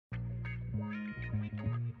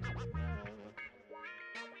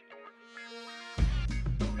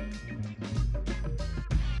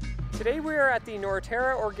Today we are at the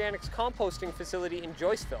Norterra Organics composting facility in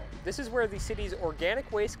Joyceville. This is where the city's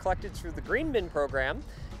organic waste collected through the Green Bin program,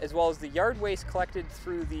 as well as the yard waste collected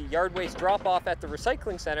through the yard waste drop-off at the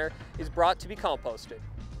recycling center, is brought to be composted.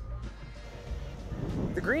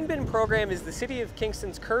 The Green Bin program is the City of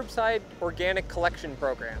Kingston's curbside organic collection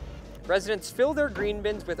program. Residents fill their green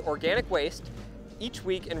bins with organic waste each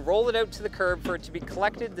week and roll it out to the curb for it to be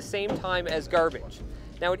collected the same time as garbage.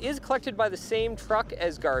 Now, it is collected by the same truck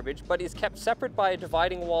as garbage, but is kept separate by a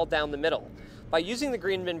dividing wall down the middle. By using the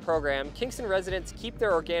Green Bin program, Kingston residents keep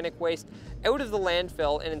their organic waste out of the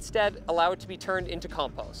landfill and instead allow it to be turned into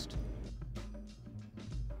compost.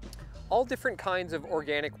 All different kinds of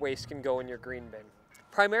organic waste can go in your green bin.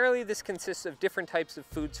 Primarily, this consists of different types of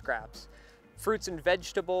food scraps. Fruits and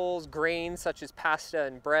vegetables, grains such as pasta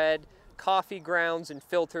and bread, coffee grounds and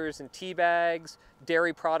filters and tea bags,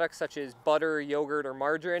 dairy products such as butter, yogurt, or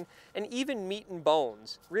margarine, and even meat and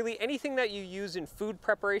bones. Really, anything that you use in food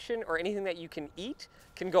preparation or anything that you can eat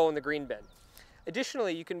can go in the green bin.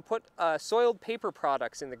 Additionally, you can put soiled paper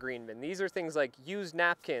products in the green bin. These are things like used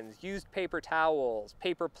napkins, used paper towels,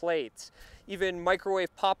 paper plates, even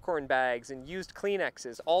microwave popcorn bags and used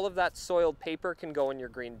Kleenexes. All of that soiled paper can go in your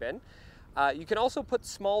green bin. You can also put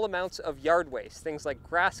small amounts of yard waste, things like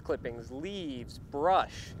grass clippings, leaves,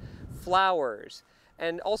 brush, flowers,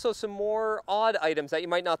 and also some more odd items that you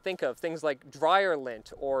might not think of, things like dryer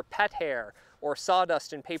lint or pet hair or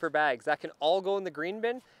sawdust in paper bags. That can all go in the green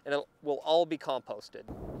bin and it will all be composted.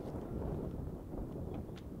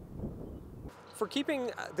 For keeping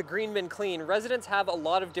the green bin clean, residents have a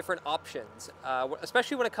lot of different options,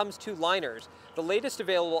 especially when it comes to liners. The latest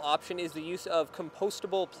available option is the use of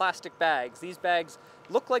compostable plastic bags. These bags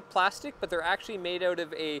look like plastic, but they're actually made out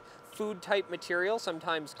of a food type material,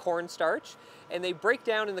 sometimes cornstarch, and they break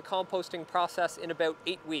down in the composting process in about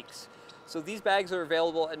 8 weeks. So these bags are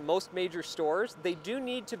available at most major stores. They do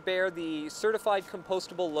need to bear the certified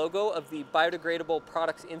compostable logo of the Biodegradable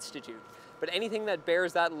Products Institute, but anything that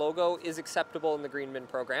bears that logo is acceptable in the Green Bin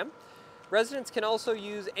program. Residents can also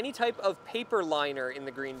use any type of paper liner in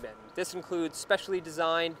the green bin. This includes specially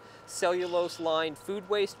designed cellulose-lined food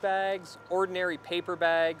waste bags, ordinary paper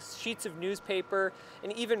bags, sheets of newspaper,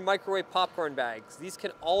 and even microwave popcorn bags. These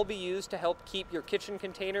can all be used to help keep your kitchen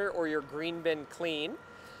container or your green bin clean.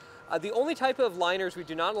 The only type of liners we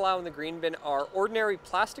do not allow in the green bin are ordinary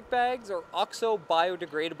plastic bags or OXO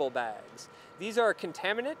biodegradable bags. These are a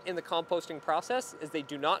contaminant in the composting process as they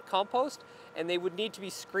do not compost, and they would need to be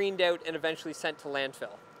screened out and eventually sent to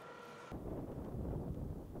landfill.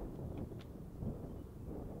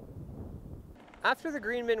 After the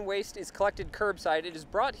green bin waste is collected curbside, it is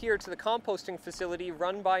brought here to the composting facility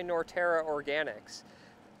run by Norterra Organics.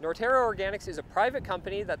 Norterra Organics is a private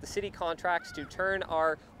company that the city contracts to turn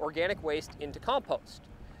our organic waste into compost.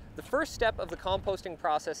 The first step of the composting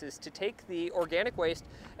process is to take the organic waste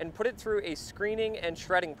and put it through a screening and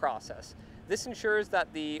shredding process. This ensures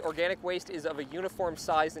that the organic waste is of a uniform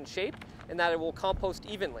size and shape and that it will compost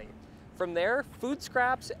evenly. From there, food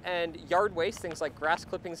scraps and yard waste, things like grass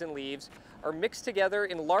clippings and leaves, are mixed together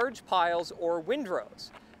in large piles or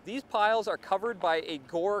windrows. These piles are covered by a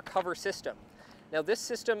Gore cover system. Now, this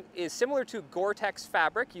system is similar to Gore-Tex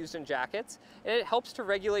fabric used in jackets, and it helps to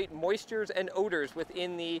regulate moistures and odors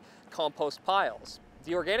within the compost piles.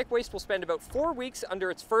 The organic waste will spend about 4 weeks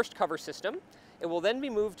under its first cover system. It will then be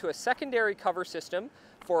moved to a secondary cover system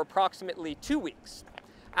for approximately 2 weeks.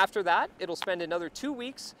 After that, it'll spend another 2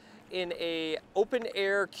 weeks in an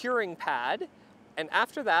open-air curing pad, and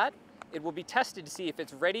after that, it will be tested to see if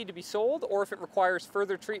it's ready to be sold or if it requires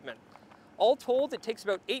further treatment. All told, it takes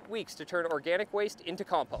about 8 weeks to turn organic waste into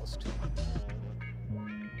compost.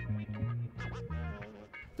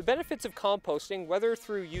 The benefits of composting, whether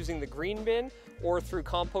through using the green bin or through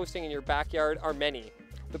composting in your backyard, are many.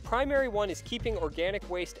 The primary one is keeping organic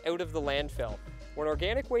waste out of the landfill. When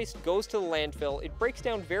organic waste goes to the landfill, it breaks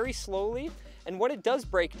down very slowly, and when it does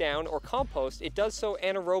break down or compost, it does so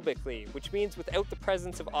anaerobically, which means without the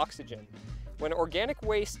presence of oxygen. When organic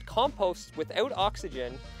waste composts without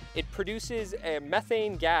oxygen, it produces a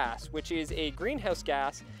methane gas, which is a greenhouse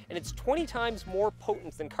gas, and it's 20 times more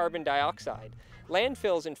potent than carbon dioxide.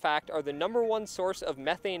 Landfills, in fact, are the #1 source of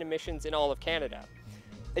methane emissions in all of Canada.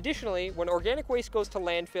 Additionally, when organic waste goes to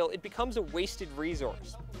landfill, it becomes a wasted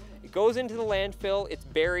resource. It goes into the landfill, it's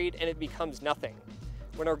buried, and it becomes nothing.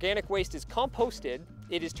 When organic waste is composted,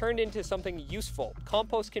 it is turned into something useful.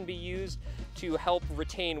 Compost can be used to help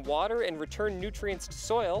retain water and return nutrients to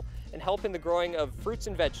soil and help in the growing of fruits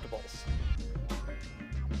and vegetables.